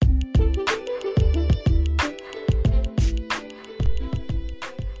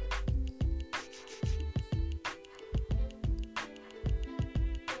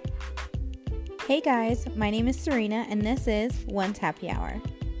Hey guys, my name is Serena and this is One's Happy Hour,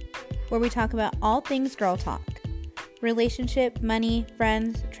 where we talk about all things girl talk. Relationship, money,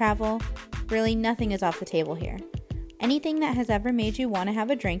 friends, travel, really nothing is off the table here. Anything that has ever made you want to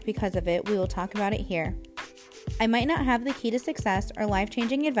have a drink because of it, we will talk about it here. I might not have the key to success or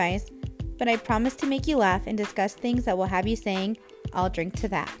life-changing advice, but I promise to make you laugh and discuss things that will have you saying, I'll drink to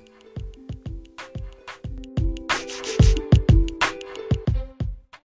that.